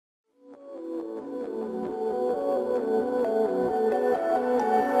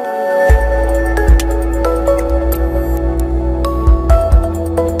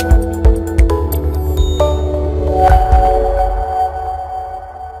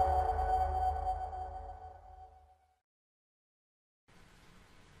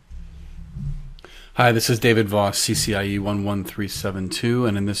Hi, this is David Voss, CCIE 11372,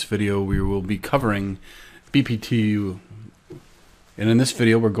 and in this video we will be covering BPDU. And in this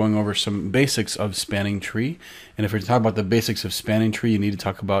video we're going over some basics of spanning tree. And if we're talking about the basics of spanning tree, you need to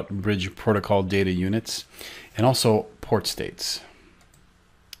talk about bridge protocol data units and also port states.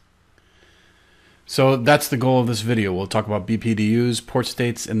 So that's the goal of this video. We'll talk about BPDUs, port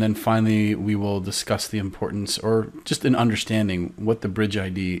states, and then finally we will discuss the importance, or just an understanding, what the bridge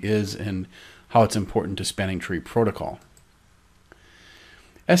ID is and how it's important to spanning tree protocol.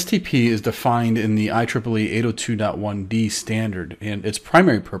 STP is defined in the IEEE 802.1d standard, and its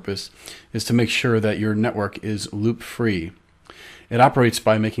primary purpose is to make sure that your network is loop-free. It operates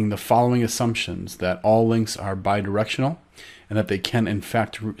by making the following assumptions: that all links are bidirectional, and that they can in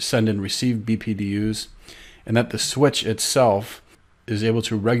fact send and receive BPDUs, and that the switch itself is able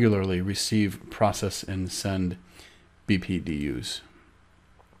to regularly receive, process, and send BPDUs.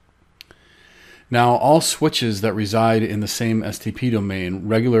 Now, all switches that reside in the same STP domain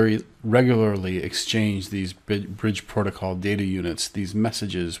regularly exchange these bridge protocol data units, these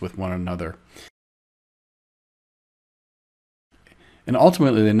messages, with one another. And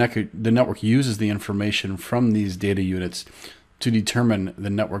ultimately, the network uses the information from these data units to determine the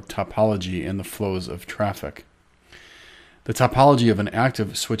network topology and the flows of traffic. The topology of an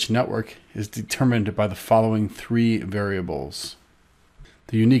active switch network is determined by the following three variables: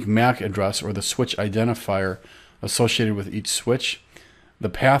 the unique MAC address, or the switch identifier associated with each switch, the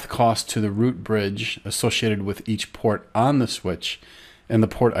path cost to the root bridge associated with each port on the switch, and the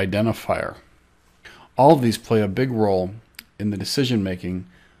port identifier. All of these play a big role in the decision making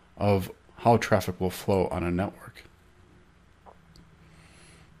of how traffic will flow on a network.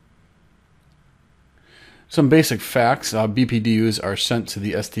 Some basic facts: BPDUs are sent to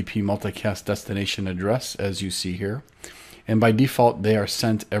the STP multicast destination address, as you see here, and by default they are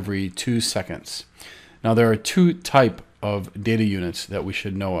sent every 2 seconds. Now, there are two types of data units that we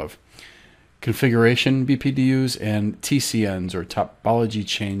should know of: configuration BPDUs and TCNs, or topology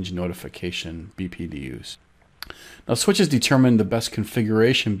change notification BPDUs. Now, switches determine the best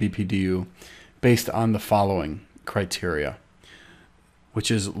configuration BPDU based on the following criteria, which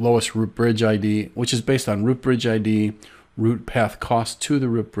is lowest root bridge ID, which is based on root bridge ID, root path cost to the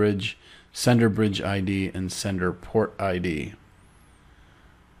root bridge, sender bridge ID, and sender port ID.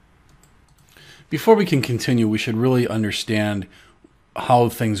 Before we can continue, we should really understand how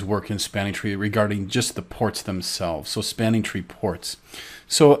things work in spanning tree regarding just the ports themselves. So spanning tree ports.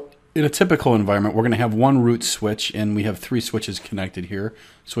 So in a typical environment, we're going to have one root switch, and we have 3 switches connected here: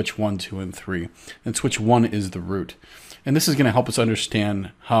 switch 1, 2, and 3. And switch 1 is the root. And this is going to help us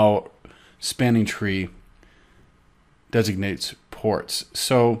understand how spanning tree designates ports.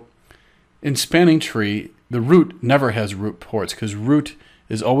 So in spanning tree, the root never has root ports, because root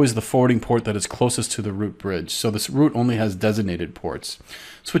is always the forwarding port that is closest to the root bridge. So this root only has designated ports.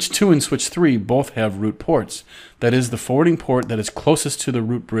 Switch 2 and switch 3 both have root ports. That is the forwarding port that is closest to the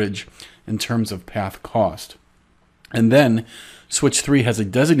root bridge in terms of path cost. And then switch 3 has a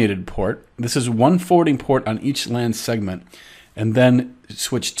designated port. This is one forwarding port on each LAN segment. And then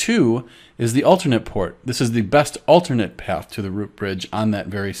switch 2 is the alternate port. This is the best alternate path to the root bridge on that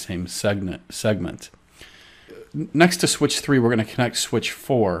very same segment. Next to switch 3, we're going to connect switch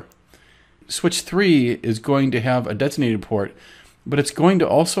 4. Switch 3 is going to have a designated port, but it's going to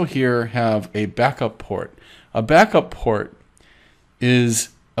also here have a backup port. A backup port is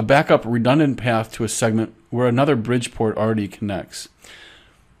a backup redundant path to a segment where another bridge port already connects.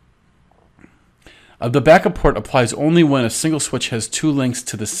 The backup port applies only when a single switch has 2 links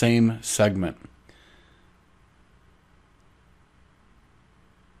to the same segment.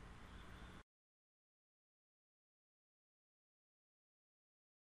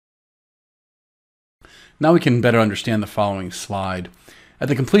 Now we can better understand the following slide. At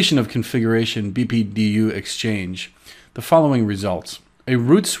the completion of configuration BPDU exchange, the following results: a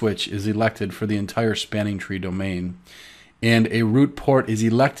root switch is elected for the entire spanning tree domain, and a root port is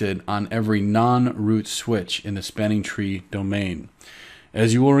elected on every non-root switch in the spanning tree domain.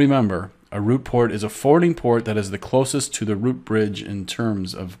 As you will remember, a root port is a forwarding port that is the closest to the root bridge in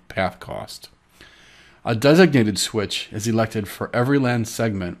terms of path cost. A designated switch is elected for every LAN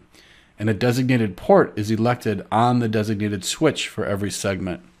segment, and a designated port is elected on the designated switch for every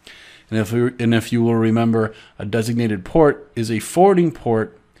segment. And if you will remember, a designated port is a forwarding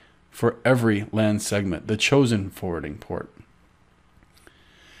port for every LAN segment, the chosen forwarding port.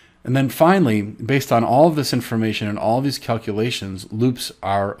 And then finally, based on all of this information and all these calculations, loops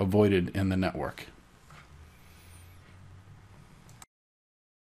are avoided in the network.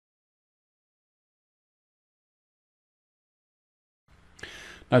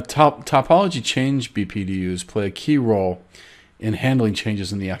 Topology change BPDUs play a key role in handling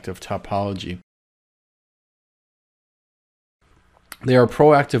changes in the active topology. They are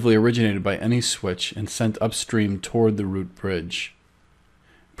proactively originated by any switch and sent upstream toward the root bridge,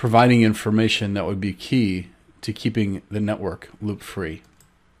 providing information that would be key to keeping the network loop-free.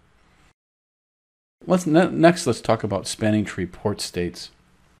 Next, let's talk about spanning tree port states.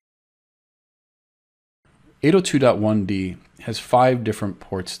 802.1d has 5 different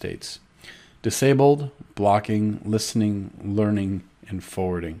port states: disabled, blocking, listening, learning, and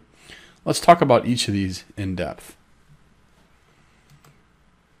forwarding. Let's talk about each of these in depth.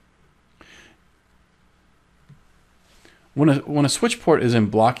 When a switch port is in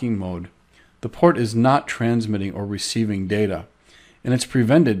blocking mode, the port is not transmitting or receiving data, and it's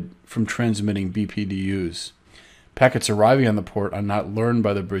prevented from transmitting BPDUs. Packets arriving on the port are not learned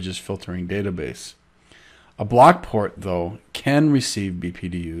by the bridge's filtering database. A block port, though, can receive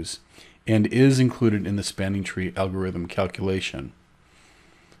BPDUs and is included in the spanning tree algorithm calculation.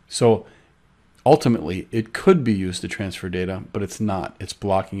 So ultimately, it could be used to transfer data, but it's not. It's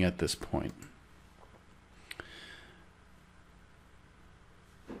blocking at this point.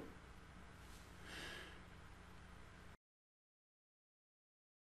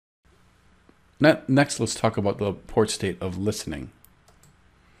 Next, let's talk about the port state of listening.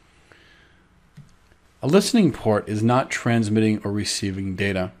 A listening port is not transmitting or receiving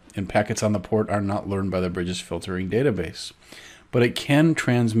data, and packets on the port are not learned by the bridge's filtering database. But it can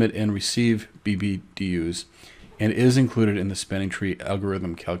transmit and receive BPDUs and is included in the spanning tree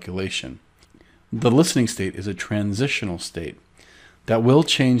algorithm calculation. The listening state is a transitional state that will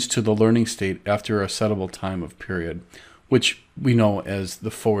change to the learning state after a settable time of period, which we know as the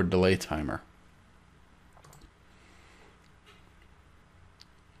forward delay timer.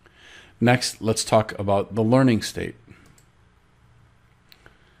 Next, let's talk about the learning state.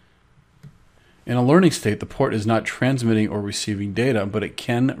 In a learning state, the port is not transmitting or receiving data, but it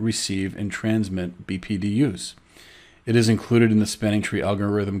can receive and transmit BPDUs. It is included in the spanning tree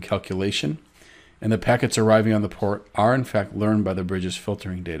algorithm calculation, and the packets arriving on the port are in fact learned by the bridge's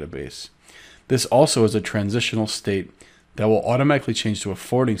filtering database. This also is a transitional state that will automatically change to a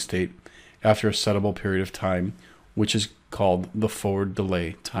forwarding state after a settable period of time, which is called the forward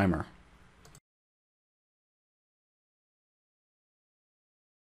delay timer.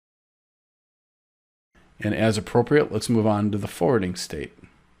 And as appropriate, let's move on to the forwarding state.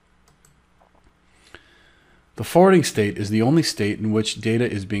 The forwarding state is the only state in which data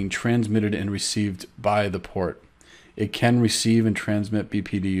is being transmitted and received by the port. It can receive and transmit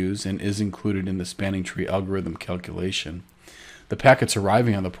BPDUs and is included in the spanning tree algorithm calculation. The packets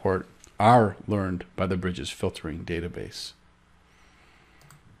arriving on the port are learned by the bridge's filtering database.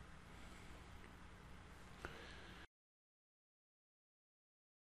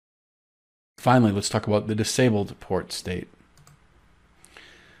 Finally, let's talk about the disabled port state.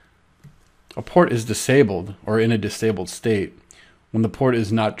 A port is disabled or in a disabled state when the port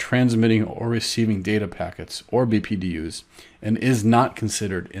is not transmitting or receiving data packets or BPDUs and is not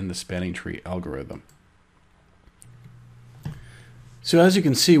considered in the spanning tree algorithm. So as you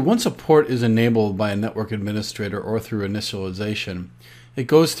can see, once a port is enabled by a network administrator or through initialization, it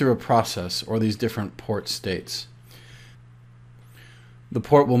goes through a process or these different port states. The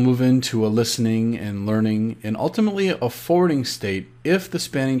port will move into a listening and learning and ultimately a forwarding state if the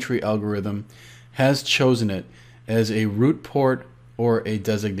spanning tree algorithm has chosen it as a root port or a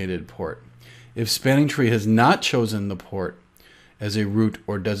designated port. If spanning tree has not chosen the port as a root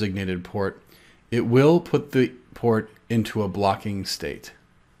or designated port, it will put the port into a blocking state.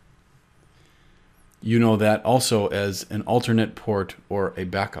 You know that also as an alternate port or a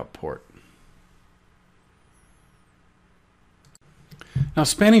backup port. Now,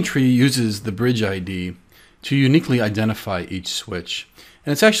 spanning tree uses the bridge ID to uniquely identify each switch,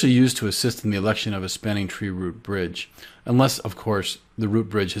 and it's actually used to assist in the election of a spanning tree root bridge, unless, of course, the root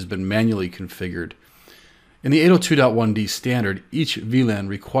bridge has been manually configured. In the 802.1d standard, each VLAN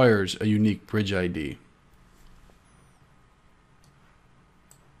requires a unique bridge ID.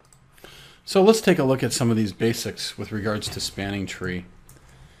 So let's take a look at some of these basics with regards to spanning tree.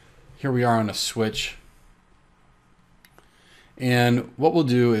 Here we are on a switch. And what we'll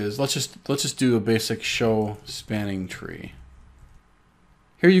do is let's just do a basic show spanning tree.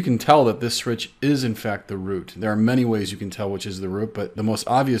 Here you can tell that this switch is in fact the root. There are many ways you can tell which is the root, but the most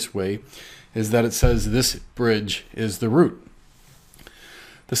obvious way is that it says this bridge is the root.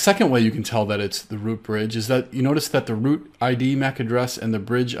 The second way you can tell that it's the root bridge is that you notice that the root ID MAC address and the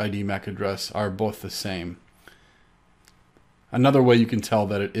bridge ID MAC address are both the same. Another way you can tell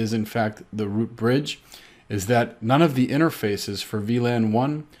that it is in fact the root bridge is that none of the interfaces for VLAN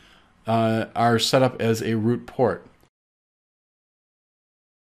 1 are set up as a root port.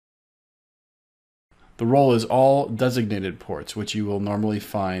 The role is all designated ports, which you will normally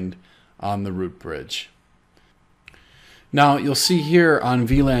find on the root bridge. Now you'll see here on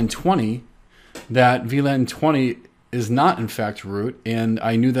VLAN 20 that VLAN 20 is not in fact root, and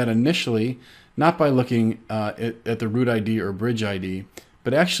I knew that initially not by looking at the root ID or bridge ID,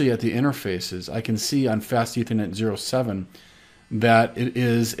 but actually at the interfaces. I can see on Fast Ethernet 07 that it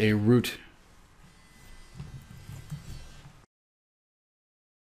is a root.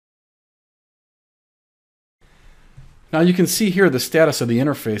 Now you can see here the status of the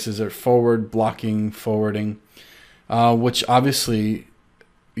interfaces are forward, blocking, forwarding, which obviously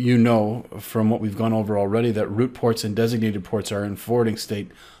you know from what we've gone over already that root ports and designated ports are in forwarding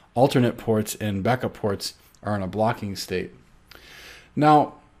state, alternate ports and backup ports are in a blocking state.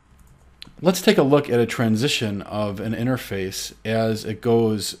 Now let's take a look at a transition of an interface as it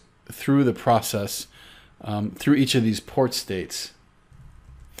goes through the process through each of these port states.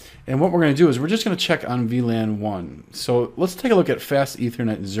 And what we're going to do is we're just going to check on VLAN 1. So let's take a look at Fast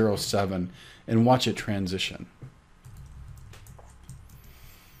Ethernet 07 and watch it transition.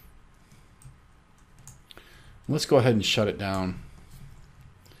 Let's go ahead and shut it down.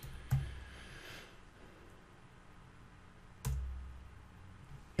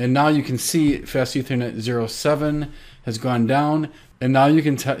 And now you can see Fast Ethernet 07 has gone down, and now you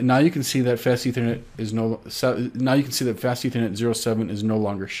can see that Fast Ethernet is Fast Ethernet 07 is no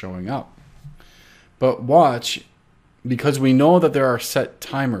longer showing up. But watch, because we know that there are set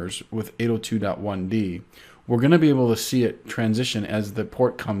timers with 802.1d, we're going to be able to see it transition as the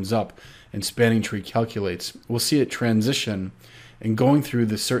port comes up and spanning tree calculates. We'll see it transition and going through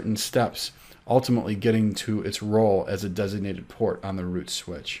the certain steps, ultimately getting to its role as a designated port on the root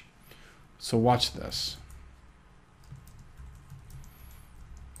switch. So watch this.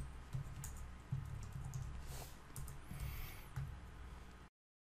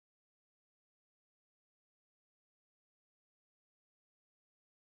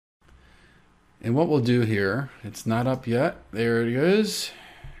 And what we'll do here, it's not up yet. There it is.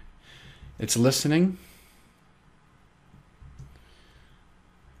 It's listening.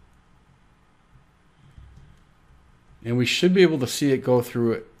 And we should be able to see it go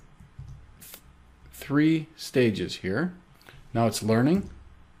through 3 stages here. Now it's learning.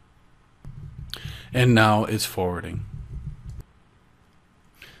 And now it's forwarding.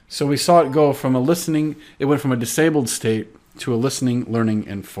 So we saw it go from a listening, it went from a disabled state to a listening, learning,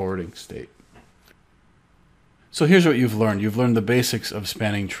 and forwarding state. So here's what you've learned. You've learned the basics of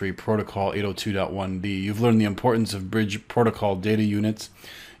spanning tree protocol 802.1d. You've learned the importance of bridge protocol data units.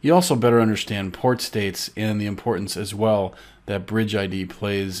 You also better understand port states and the importance as well that bridge ID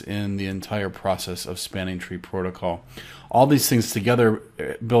plays in the entire process of spanning tree protocol. All these things together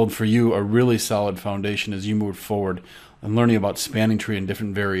build for you a really solid foundation as you move forward and learning about spanning tree and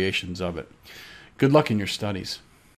different variations of it. Good luck in your studies.